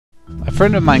A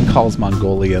friend of mine calls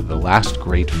Mongolia the last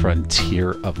great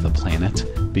frontier of the planet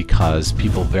because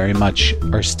people very much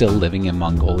are still living in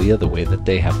Mongolia the way that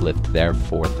they have lived there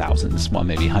for thousands, well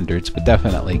maybe hundreds, but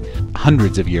definitely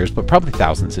hundreds of years, but probably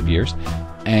thousands of years.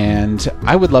 And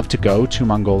I would love to go to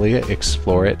Mongolia,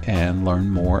 explore it, and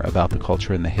learn more about the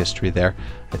culture and the history there.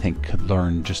 I think could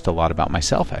learn just a lot about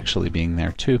myself actually being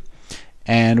there too.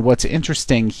 And what's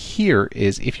interesting here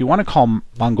is if you want to call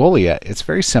Mongolia, it's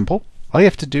very simple. All you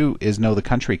have to do is know the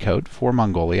country code for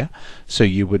Mongolia. So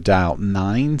you would dial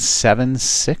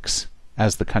 976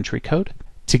 as the country code.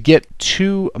 To get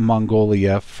to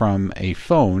Mongolia from a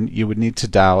phone, you would need to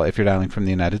dial, if you're dialing from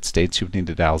the United States, you would need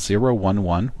to dial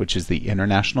 011, which is the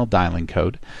international dialing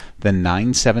code, then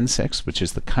 976, which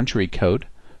is the country code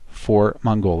for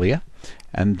Mongolia,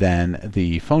 and then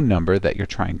the phone number that you're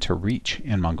trying to reach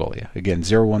in Mongolia. Again,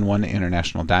 011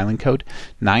 international dialing code,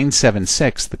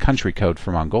 976 the country code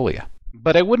for Mongolia.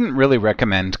 But I wouldn't really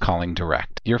recommend calling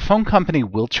direct. Your phone company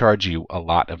will charge you a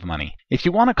lot of money. If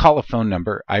you want to call a phone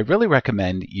number, I really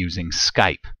recommend using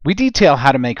Skype. We detail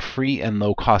how to make free and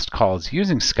low-cost calls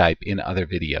using Skype in other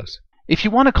videos. If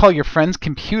you want to call your friend's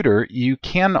computer, you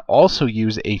can also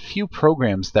use a few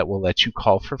programs that will let you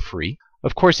call for free.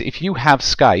 Of course, if you have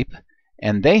Skype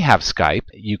and they have Skype,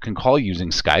 you can call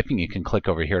using Skype, and you can click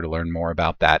over here to learn more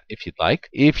about that if you'd like.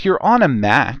 If you're on a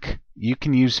Mac, you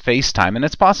can use FaceTime, and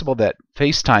it's possible that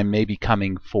FaceTime may be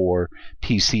coming for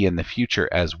PC in the future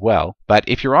as well. But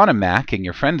if you're on a Mac and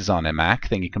your friend is on a Mac,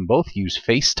 then you can both use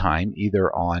FaceTime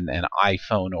either on an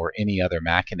iPhone or any other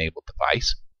Mac-enabled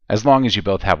device, as long as you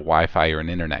both have Wi-Fi or an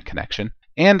internet connection.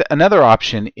 And another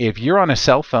option, if you're on a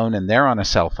cell phone and they're on a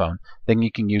cell phone, then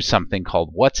you can use something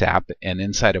called WhatsApp, and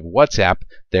inside of WhatsApp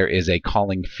there is a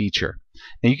calling feature.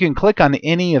 Now you can click on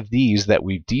any of these that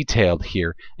we've detailed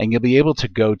here, and you'll be able to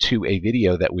go to a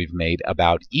video that we've made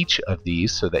about each of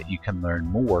these so that you can learn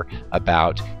more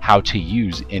about how to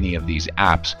use any of these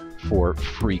apps for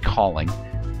free calling.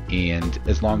 And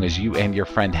as long as you and your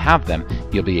friend have them,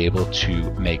 you'll be able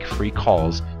to make free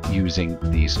calls using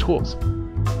these tools.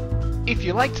 If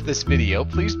you liked this video,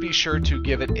 please be sure to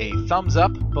give it a thumbs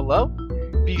up below.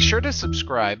 Be sure to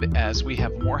subscribe as we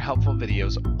have more helpful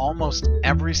videos almost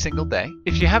every single day.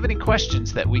 If you have any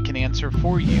questions that we can answer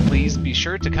for you, please be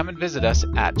sure to come and visit us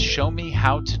at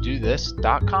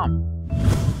showmehowtodothis.com.